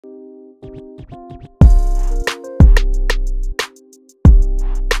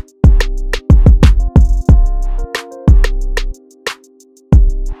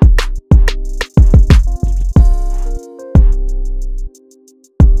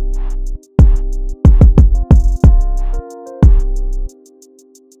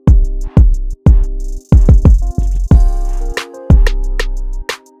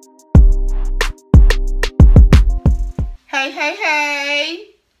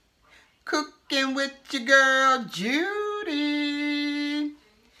Cooking with your girl, Judy.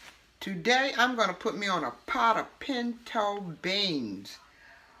 Today, I'm going to put me on a pot of pinto beans.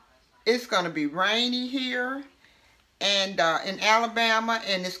 It's going to be rainy here and in Alabama,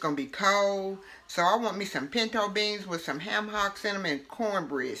 and it's going to be cold. So I want me some pinto beans with some ham hocks in them and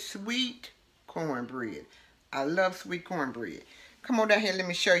cornbread, sweet cornbread. I love sweet cornbread. Come on down here, let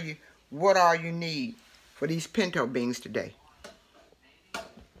me show you what all you need for these pinto beans today.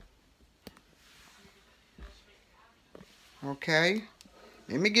 Okay,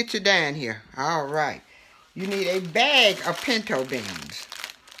 let me get you down here. All right, you need a bag of pinto beans.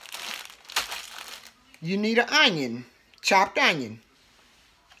 You need an onion, chopped onion.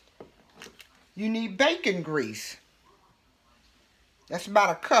 You need bacon grease. That's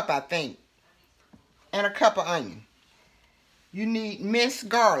about a cup, I think. And a cup of onion. You need minced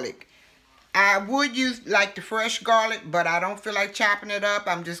garlic. I would use like the fresh garlic, but I don't feel like chopping it up.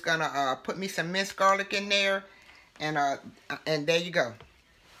 I'm just gonna put me some minced garlic in there. And there you go.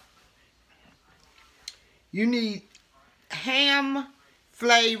 You need ham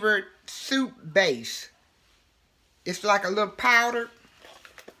flavored soup base. It's like a little powder.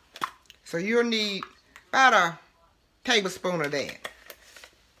 So you'll need about a tablespoon of that.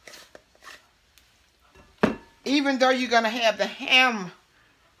 Even though you're going to have the ham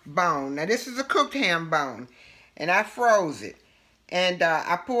bone. Now this is a cooked ham bone. And I froze it. And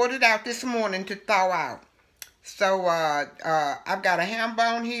I poured it out this morning to thaw out. So I've got a ham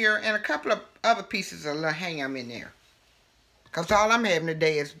bone here and a couple of other pieces of little ham in there. Because all I'm having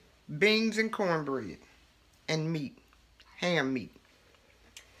today is beans and cornbread and meat, ham meat.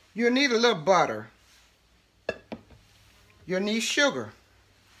 You'll need a little butter. You'll need sugar.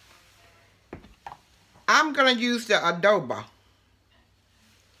 I'm going to use the adobo.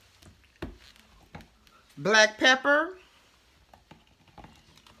 Black pepper.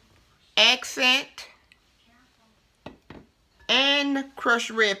 Accent. And crushed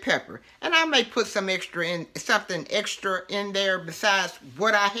red pepper. And I may put something extra in there besides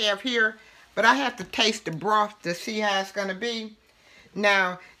what I have here. But I have to taste the broth to see how it's going to be.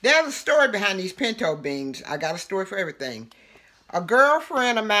 Now, there's a story behind these pinto beans. I got a story for everything. A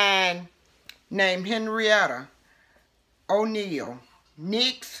girlfriend of mine named Henrietta O'Neill,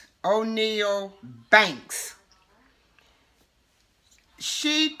 Nix O'Neill Banks.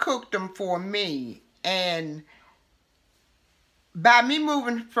 She cooked them for me, and by me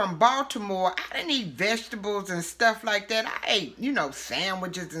moving from Baltimore, I didn't eat vegetables and stuff like that. I ate,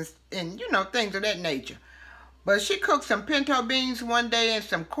 sandwiches and things of that nature. But she cooked some pinto beans one day and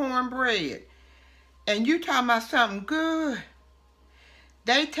some cornbread. And you talking about something good.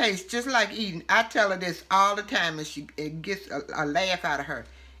 They taste just like eating. I tell her this all the time and it gets a laugh out of her.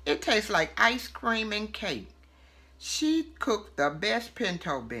 It tastes like ice cream and cake. She cooked the best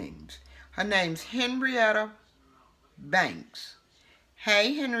pinto beans. Her name's Henrietta Banks.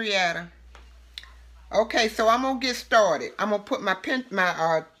 Hey, Henrietta. Okay, so I'm going to get started. I'm going to put my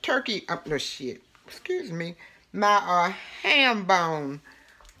turkey, my ham bone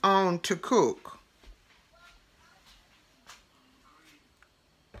on to cook.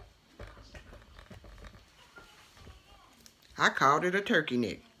 I called it a turkey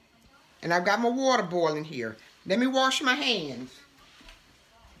neck. And I've got my water boiling here. Let me wash my hands.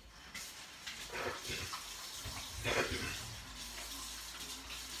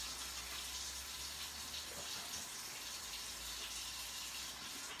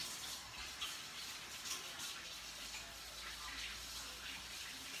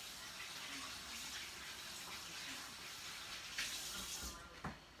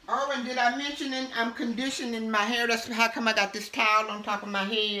 Oh, and did I mention I'm conditioning my hair? That's how come I got this towel on top of my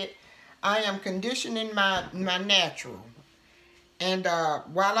head. I am conditioning my natural. And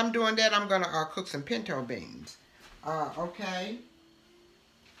while I'm doing that, I'm going to cook some pinto beans. Okay.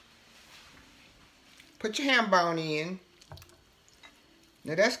 Put your ham bone in.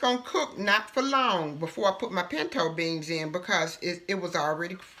 Now that's going to cook not for long before I put my pinto beans in because it was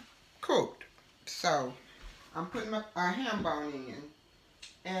already cooked. So I'm putting my ham bone in.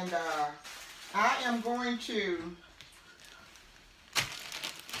 And I am going to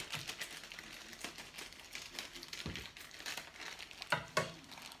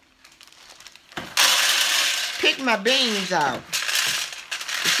pick my beans out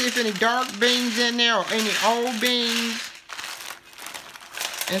to see if any dark beans in there or any old beans.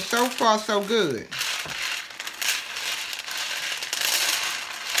 And so far, so good.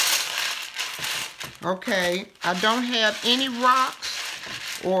 Okay, I don't have any rocks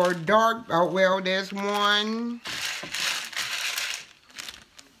or dark, well, there's one.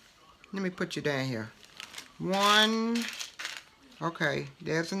 Let me put you down here. One. Okay,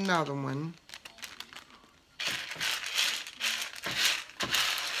 there's another one.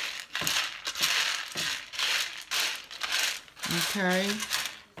 Okay.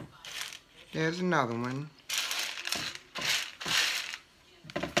 There's another one.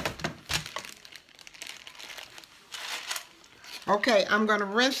 Okay, I'm going to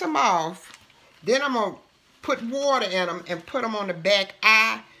rinse them off. Then I'm going to put water in them and put them on the back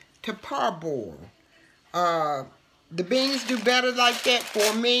eye to parboil. The beans do better like that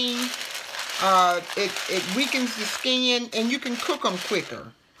for me. It weakens the skin and you can cook them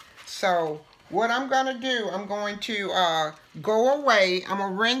quicker. So what I'm going to do, I'm going to go away. I'm going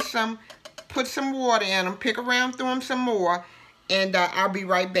to rinse them, put some water in them, pick around through them some more, and I'll be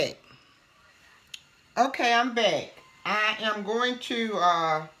right back. Okay, I'm back. I am going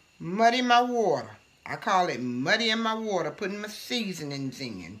to muddy my water. I call it muddying my water, putting my seasonings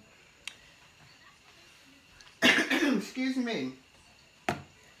in. Excuse me.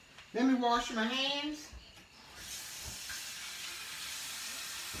 Let me wash my hands.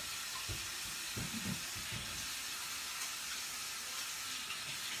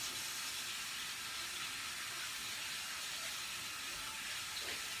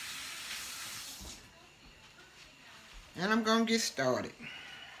 And I'm going to get started.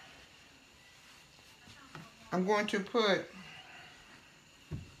 I'm going to put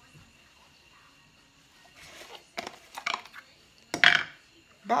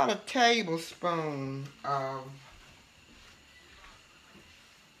about a tablespoon of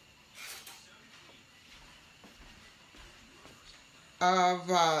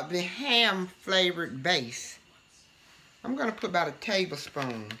the ham flavored base. I'm going to put about a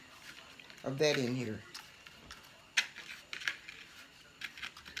tablespoon of that in here.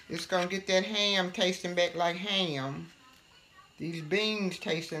 It's going to get that ham tasting back like ham. These beans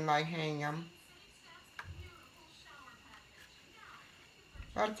tasting like ham.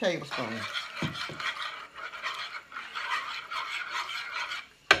 About a tablespoon.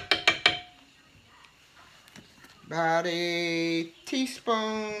 About a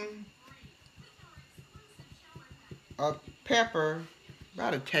teaspoon of pepper.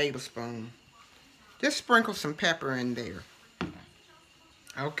 About a tablespoon. Just sprinkle some pepper in there.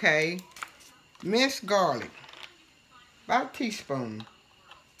 Okay. Minced garlic. About a teaspoon.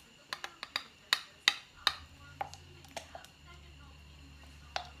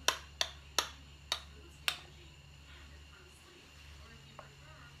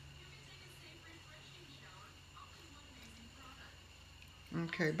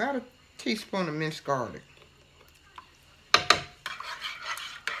 Okay, about a teaspoon of minced garlic.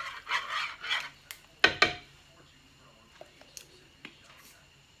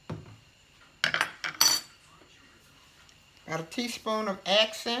 About a teaspoon of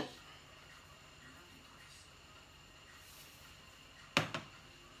accent.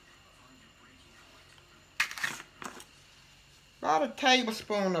 About a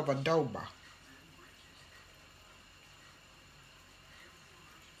tablespoon of adobo.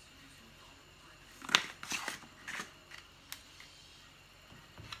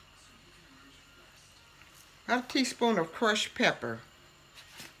 About a teaspoon of crushed pepper.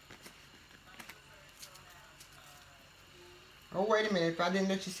 Oh, wait a minute. If I didn't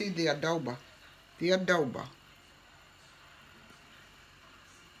let you see the adobo. The adobo.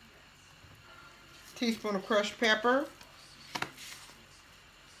 Teaspoon of crushed pepper.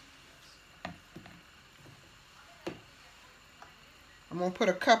 I'm going to put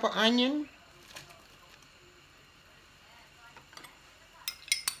a cup of onion.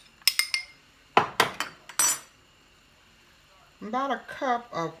 About a cup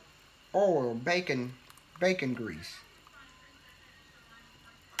of oil, bacon grease.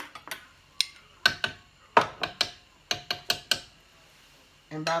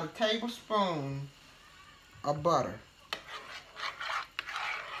 And about a tablespoon of butter.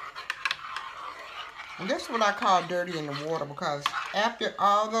 And this is what I call dirty in the water, because after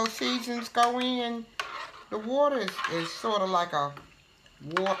all those seasons go in, the water is sort of like a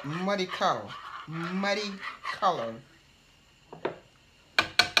muddy color. Muddy color.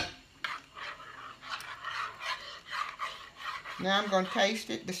 Now I'm going to taste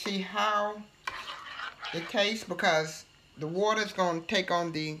it to see how it tastes, because the water is going to take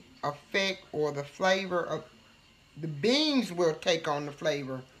on the effect or the flavor of, the beans will take on the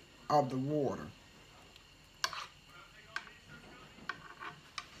flavor of the water.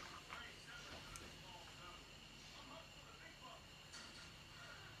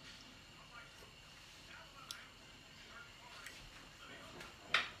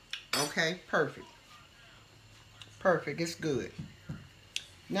 Okay, perfect. Perfect, it's good.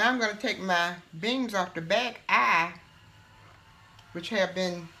 Now I'm going to take my beans off the back eye, which have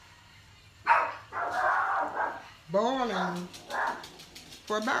been boiling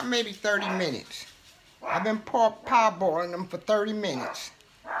for about maybe 30 minutes. I've been parboiling them for 30 minutes.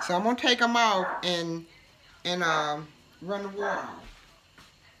 So I'm going to take them off and run the water off.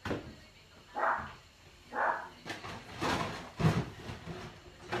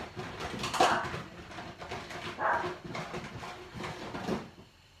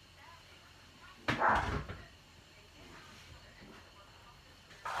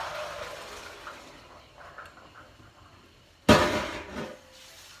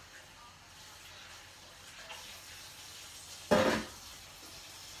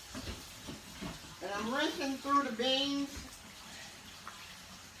 I'm rinsing through the beans,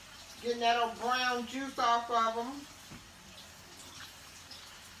 getting that old brown juice off of them.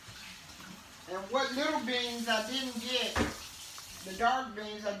 And what little beans I didn't get, the dark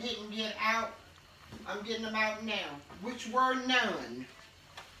beans I didn't get out, I'm getting them out now, which were none.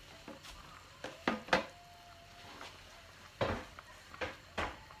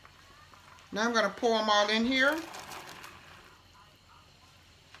 Now I'm going to pour them all in here.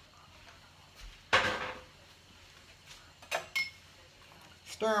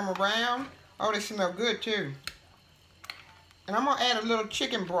 Stir them around. Oh, they smell good too. And I'm going to add a little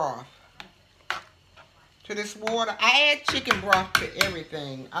chicken broth to this water. I add chicken broth to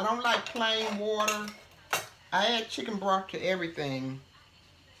everything. I don't like plain water. I add chicken broth to everything.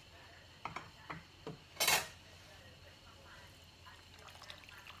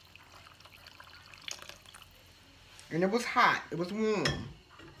 And it was hot. It was warm.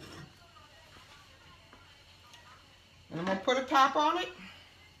 And I'm going to put a top on it.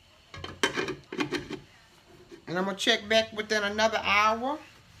 And I'm going to check back within another hour.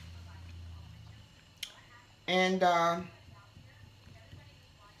 And,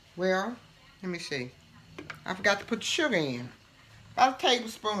 well, let me see. I forgot to put sugar in. About a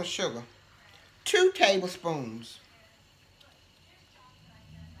tablespoon of sugar. 2 tablespoons.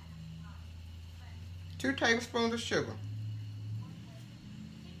 2 tablespoons of sugar.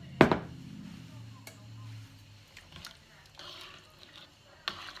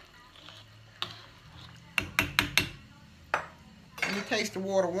 Let me taste the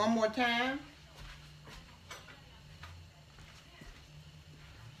water one more time.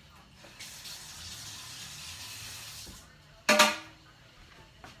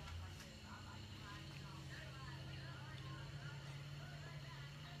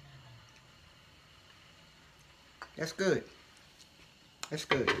 That's good. That's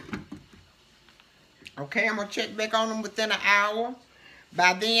good. Okay, I'm going to check back on them within an hour.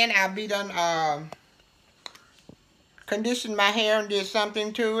 By then, I'll be done conditioned my hair and did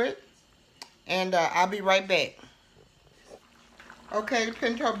something to it. And I'll be right back. Okay, the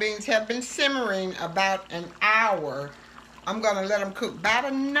pinto beans have been simmering about an hour. I'm going to let them cook about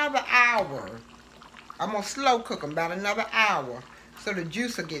another hour. I'm going to slow cook them about another hour so the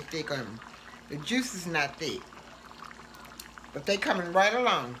juice will get thick on them. The juice is not thick, but they coming right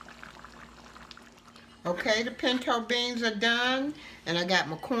along. Okay, the pinto beans are done, and I got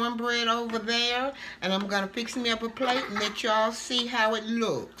my cornbread over there, and I'm going to fix me up a plate and let y'all see how it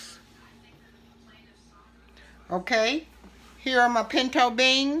looks. Okay, here are my pinto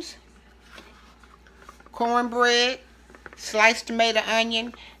beans, cornbread, sliced tomato,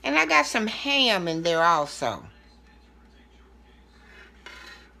 onion, and I got some ham in there also.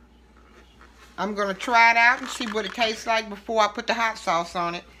 I'm going to try it out and see what it tastes like before I put the hot sauce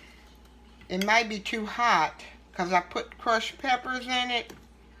on it. It might be too hot because I put crushed peppers in it.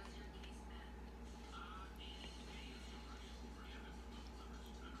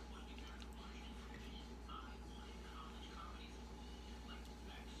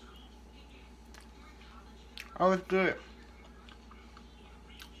 Oh, it's good.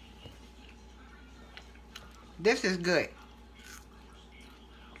 This is good.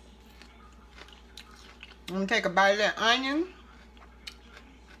 I'm going to take a bite of that onion.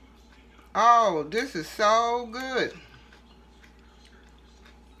 Oh, this is so good.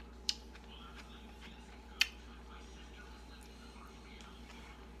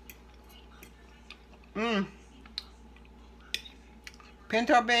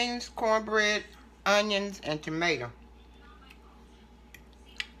 Pinto beans, cornbread, onions, and tomato.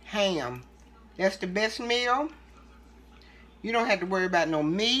 Ham. That's the best meal. You don't have to worry about no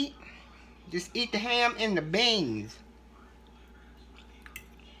meat. Just eat the ham and the beans.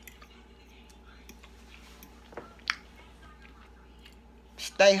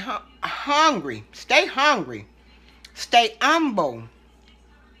 Stay hungry. Stay hungry. Stay humble.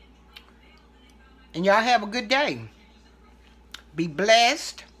 And y'all have a good day. Be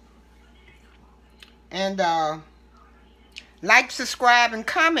blessed. And like, subscribe, and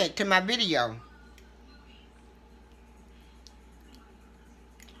comment to my video.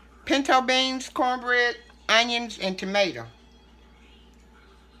 pinto beans, cornbread, onions, and tomato.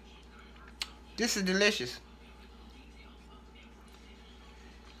 This is delicious.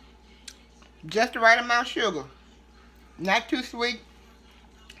 Just the right amount of sugar. Not too sweet.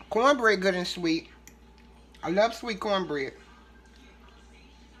 Cornbread good and sweet. I love sweet cornbread.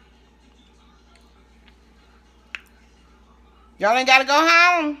 Y'all ain't gotta go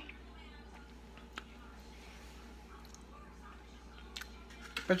home.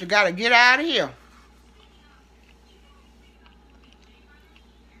 But you gotta get out of here.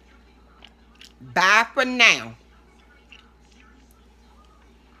 Bye for now.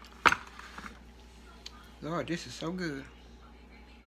 Lord, this is so good.